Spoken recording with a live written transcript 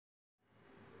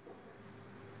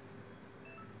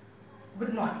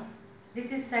Good morning.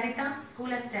 This is Sarita,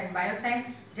 School Assistant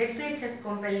Bioscience, ZPHS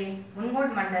Kompelli,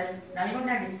 Mungod Mandal,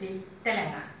 Nalgonda District,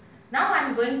 Telangana. Now I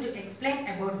am going to explain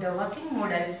about the working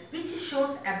model which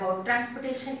shows about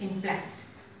transportation in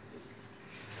plants.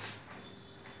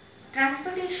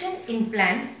 Transportation in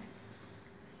plants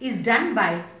is done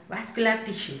by vascular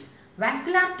tissues.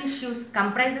 Vascular tissues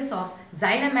comprises of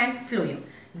xylem and phloem.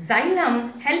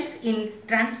 Xylem helps in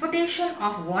transportation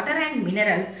of water and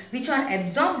minerals which are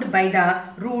absorbed by the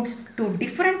roots to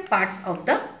different parts of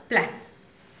the plant.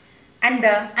 And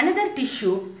another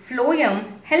tissue,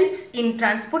 phloem, helps in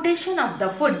transportation of the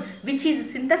food which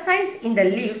is synthesized in the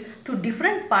leaves to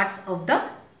different parts of the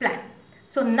plant.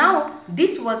 So now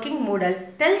this working model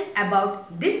tells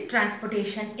about this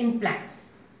transportation in plants.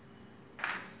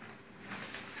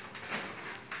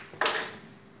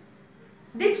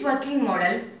 This working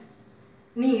model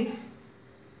needs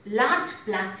large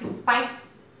plastic pipe,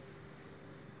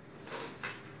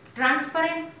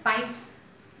 transparent pipes,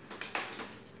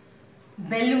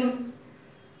 balloon,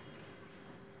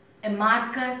 a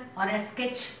marker or a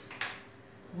sketch,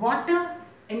 water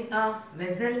in a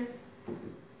vessel,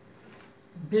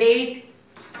 blade,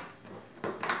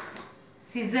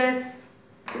 scissors,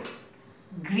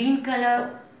 green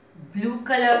color, blue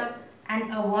color,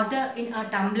 and a water in a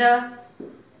tumbler,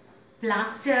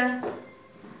 plaster,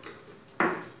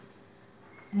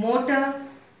 motor,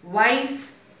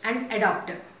 vise and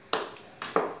adapter,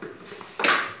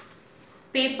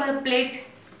 paper plate.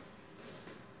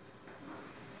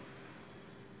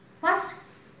 First,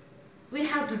 we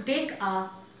have to take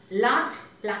a large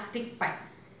plastic pipe.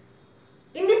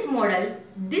 In this model,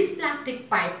 this plastic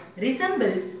pipe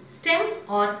resembles stem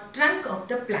or trunk of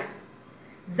the plant.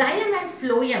 Xylem and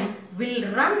phloem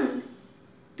will run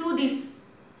through this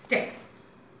stem.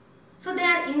 So they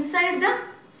are inside the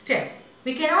stem.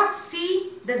 We cannot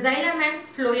see the xylem and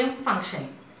phloem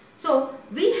functioning. So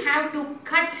we have to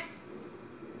cut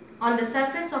on the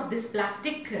surface of this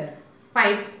plastic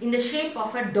pipe in the shape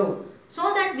of a door,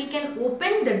 so that we can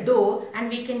open the door and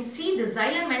we can see the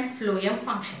xylem and phloem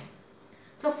functioning.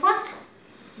 So first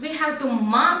we have to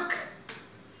mark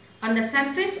on the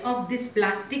surface of this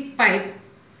plastic pipe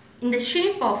in the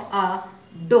shape of a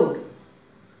door.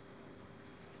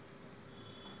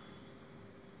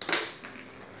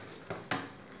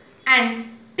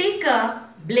 And take a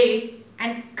blade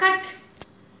and cut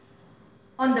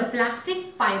on the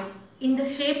plastic pipe in the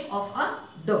shape of a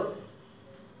door.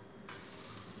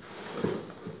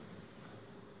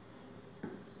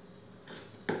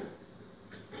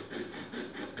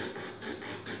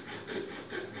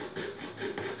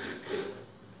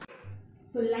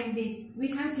 So like this,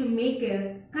 we have to make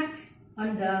a cut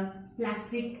on the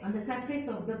plastic, on the surface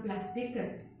of the plastic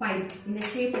pipe in the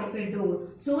shape of a door,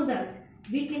 so that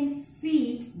we can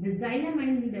see the xylem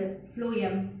and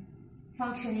phloem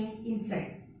functioning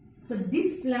inside. So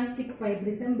this plastic pipe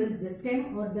resembles the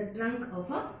stem or the trunk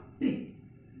of a tree.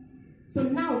 So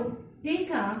now take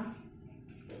a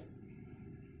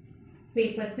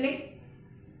paper plate,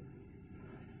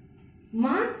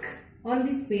 mark on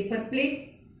this paper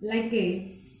plate like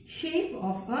a shape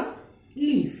of a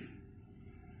leaf.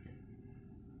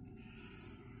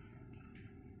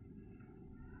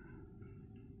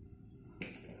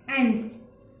 And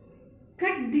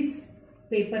cut this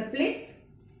paper plate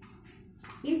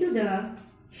into the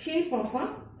shape of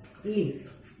a leaf.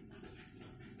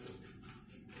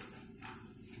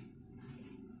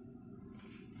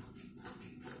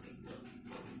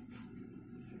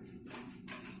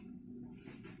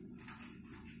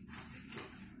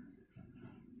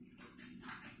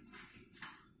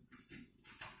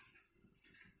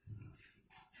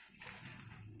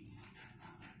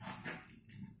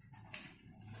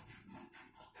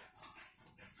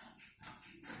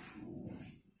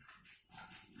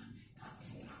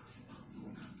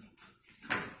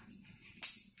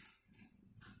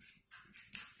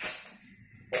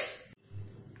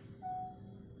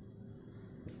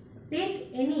 Take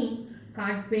any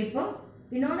card paper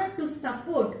in order to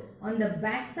support on the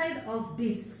back side of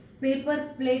this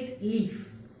paper plate leaf,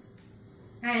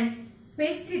 and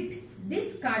paste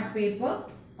this card paper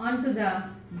onto the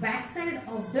back side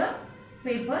of the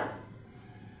paper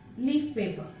leaf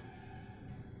paper.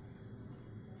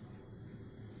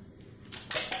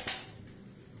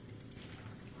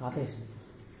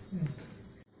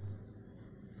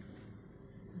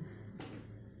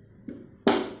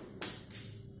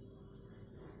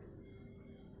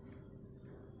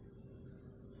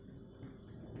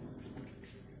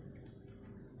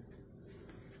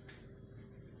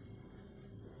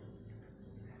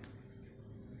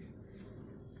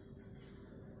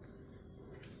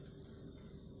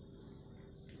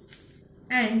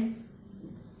 and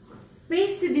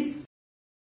paste this.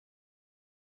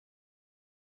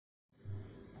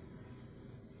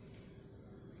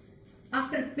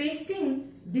 After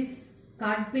pasting this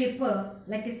card paper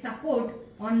like a support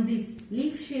on this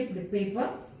leaf shaped paper,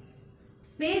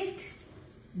 paste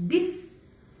this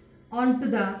onto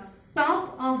the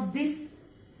top of this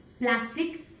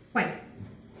plastic pipe.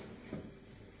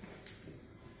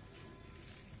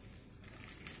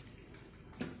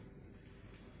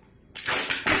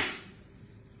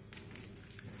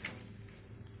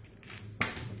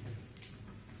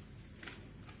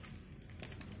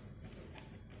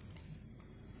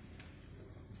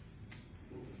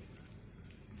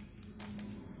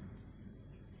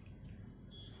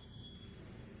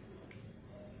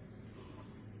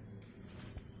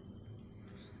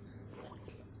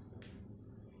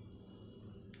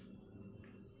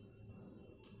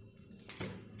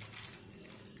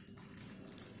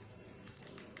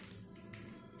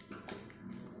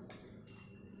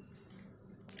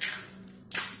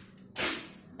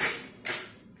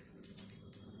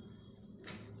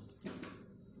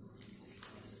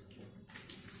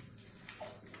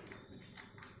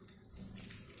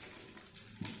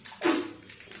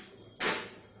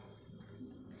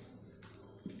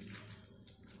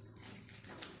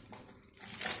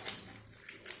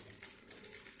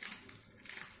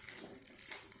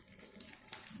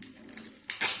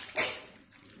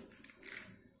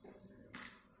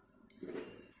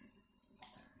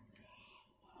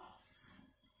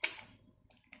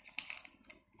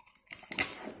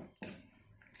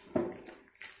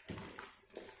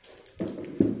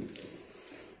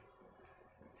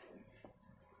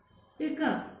 Take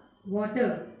a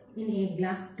water in a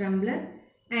glass tumbler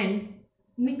and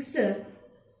mix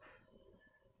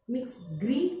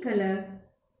green color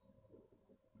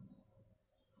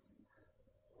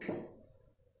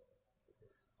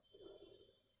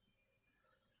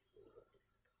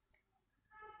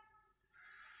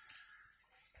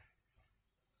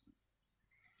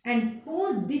and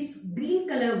pour this green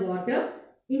color water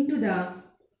into the.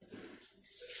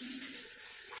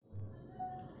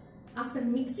 After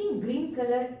mixing green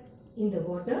color in the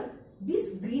water,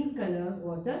 this green color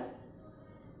water,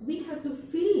 we have to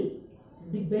fill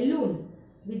the balloon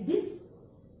with this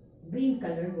green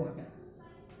colored water.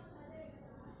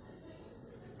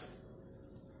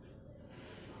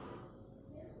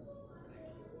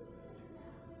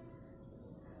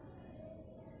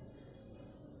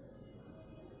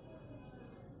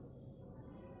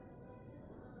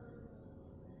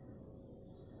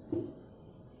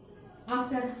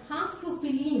 After half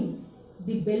filling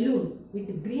the balloon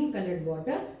with green colored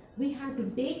water, we have to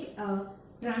take a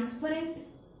transparent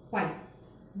pipe.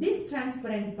 This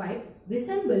transparent pipe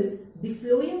resembles the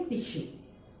phloem tissue.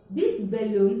 This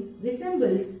balloon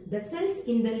resembles the cells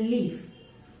in the leaf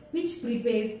which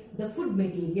prepares the food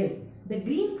material. The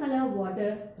green color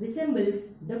water resembles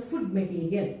the food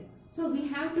material. So we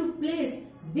have to place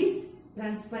this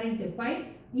transparent pipe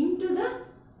into the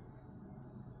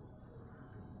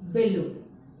balloon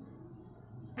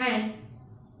and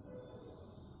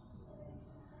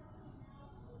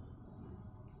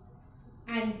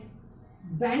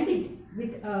band it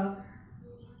with a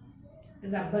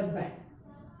rubber band.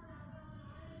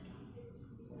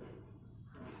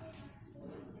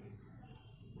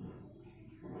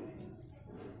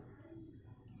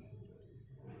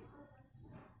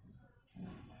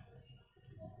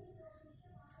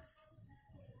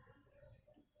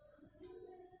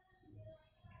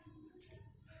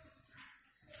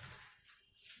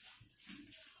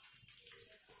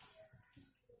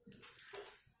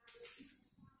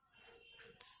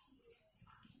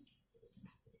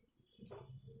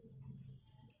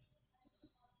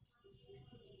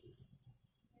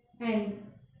 And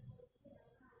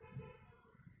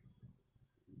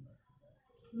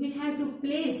we have to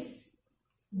place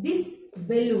this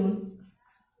balloon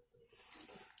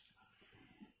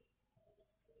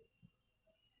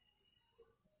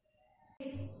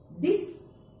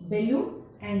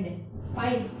and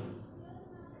pipe.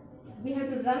 We have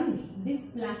to run this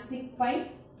plastic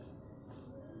pipe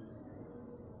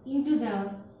into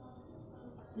the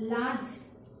large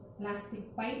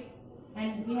plastic pipe,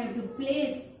 and we have to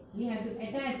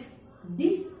attach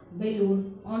this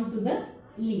balloon onto the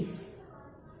leaf.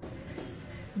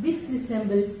 This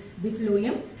resembles the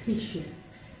phloem tissue.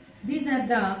 These are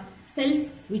the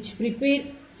cells which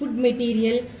prepare food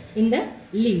material in the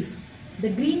leaf. The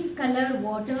green color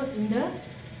water in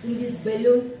this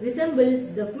balloon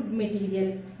resembles the food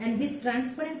material, and this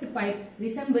transparent pipe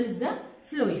resembles the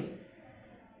phloem.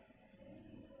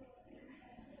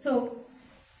 So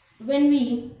when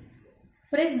we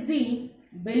press the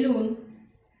balloon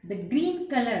the green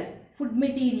color food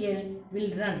material will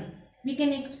run. We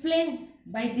can explain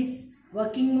by this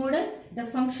working model the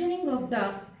functioning of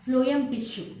the phloem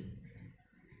tissue.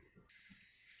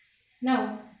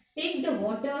 Now take the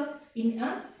water in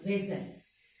a vessel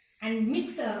and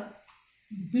mix a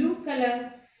blue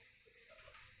color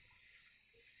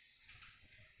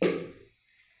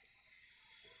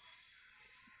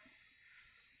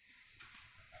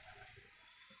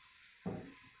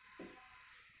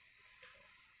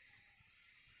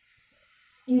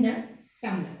in the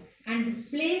tumbler and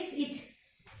place it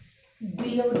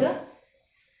below the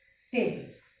table.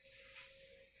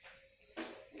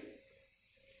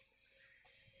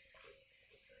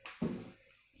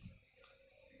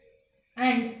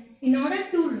 And in order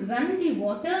to run the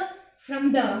water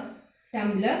from the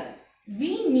tumbler,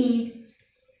 we need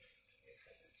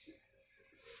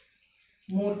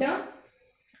motor,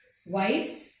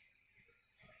 wires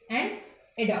and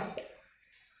adapter.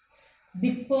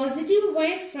 The positive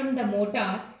wire from the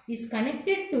motor is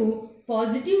connected to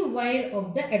positive wire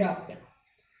of the adapter.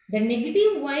 The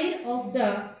negative wire of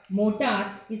the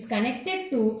motor is connected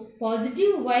to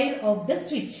positive wire of the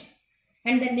switch.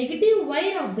 And the negative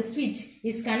wire of the switch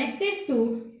is connected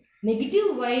to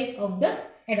negative wire of the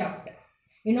adapter.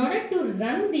 In order to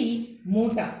run the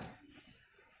motor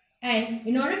and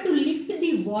in order to lift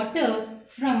the water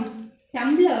from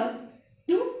tumbler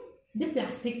to the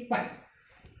plastic pipe.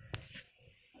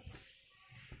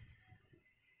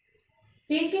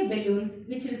 Take a balloon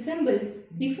which resembles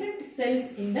different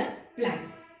cells in the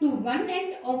plant to one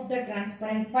end of the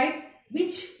transparent pipe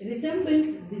which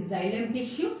resembles the xylem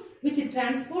tissue, which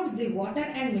transports the water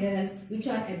and minerals which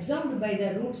are absorbed by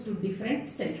the roots to different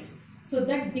cells. So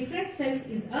that different cells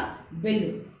is a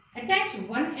balloon. Attach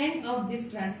one end of this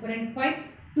transparent pipe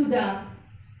to the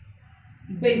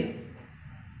balloon.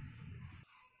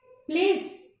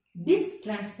 Place this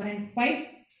transparent pipe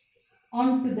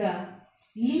onto the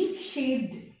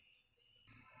leaf-shaped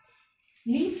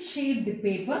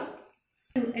paper.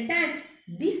 To attach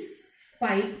this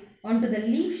pipe onto the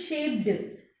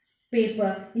leaf-shaped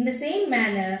paper in the same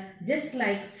manner just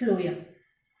like phloem.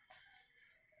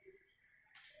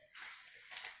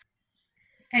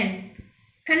 And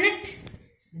connect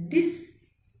this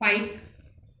pipe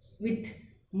with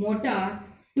motor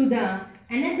to the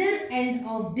another end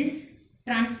of this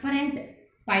transparent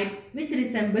pipe which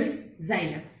resembles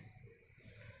xylem.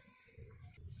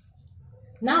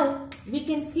 Now we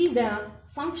can see the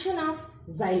function of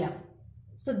xylem.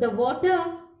 So the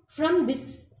water from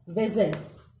this vessel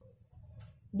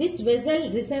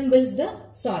resembles the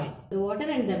soil. The water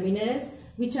and the minerals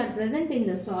which are present in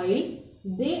the soil,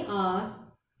 they are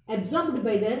absorbed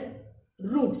by the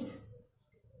roots.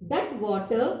 That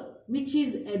water which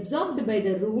is absorbed by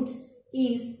the roots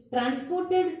is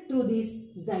transported through this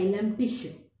xylem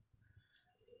tissue.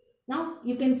 Now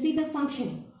you can see the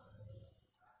functioning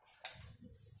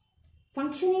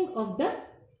of the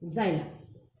xylem.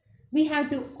 We have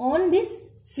to on this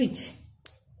switch.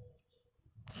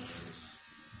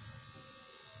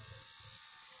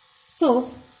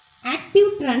 So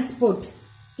active transport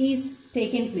is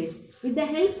taken place. With the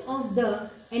help of the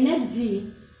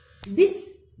energy, this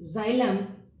xylem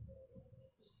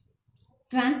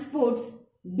transports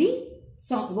the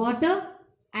water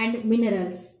and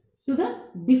minerals to the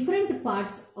different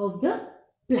parts of the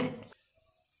plant.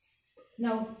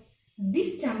 Now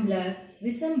this tumbler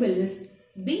resembles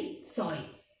the soil.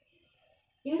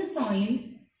 In the soil,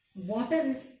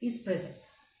 water is present.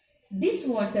 This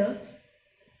water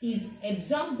is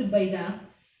absorbed by the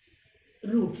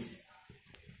roots.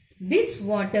 This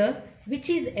water which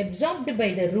is absorbed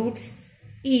by the roots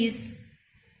is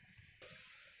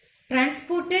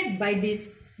transported by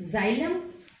this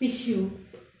xylem tissue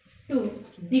to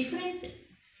different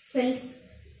cells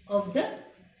of the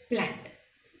plant.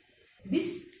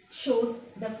 This shows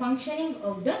the functioning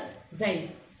of the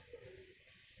xylem.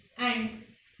 And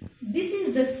this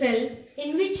is the cell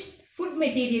in which food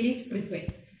material is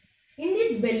prepared. In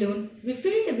this balloon, we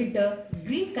filled with the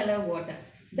green color water.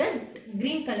 Thus,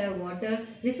 green color water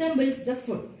resembles the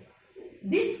food.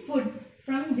 This food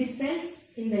from the cells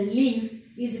in the leaves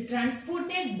is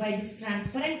transported by this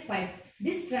transparent pipe.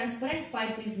 This transparent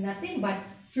pipe is nothing but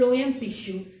phloem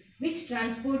tissue which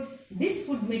transports this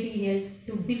food material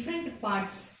to different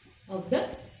parts of the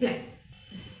plant.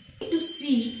 To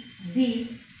see the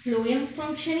phloem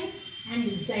functioning and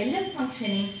the xylem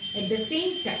functioning at the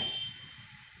same time.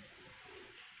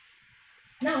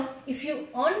 Now, if you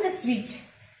on the switch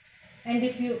and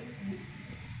if you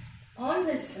on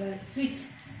the switch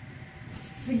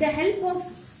with the help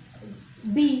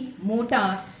of the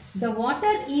motor, the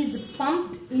water is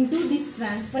pumped into this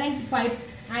transparent pipe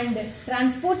and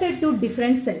transported to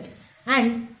different cells.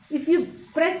 And if you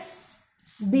press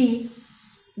the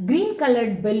green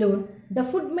colored balloon, the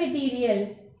food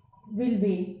material will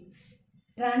be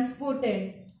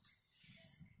transported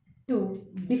to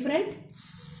different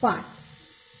parts.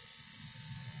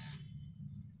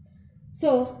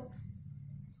 So,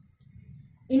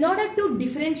 in order to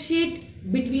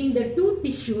differentiate between the two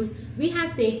tissues, we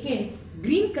have taken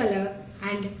green color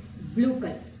and blue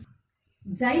color.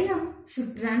 Xylem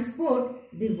should transport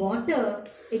the water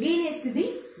against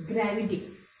the gravity.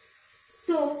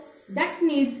 So, that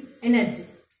needs energy.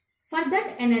 For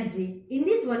that energy, in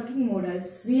this working model,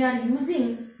 we are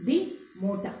using the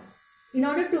motor. In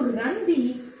order to run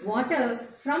the water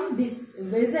from this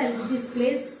vessel which is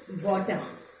placed bottom.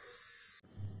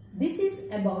 This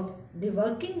is about the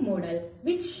working model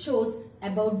which shows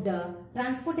about the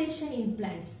transportation in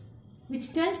plants,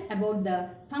 which tells about the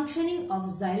functioning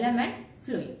of xylem and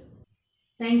phloem.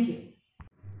 Thank you.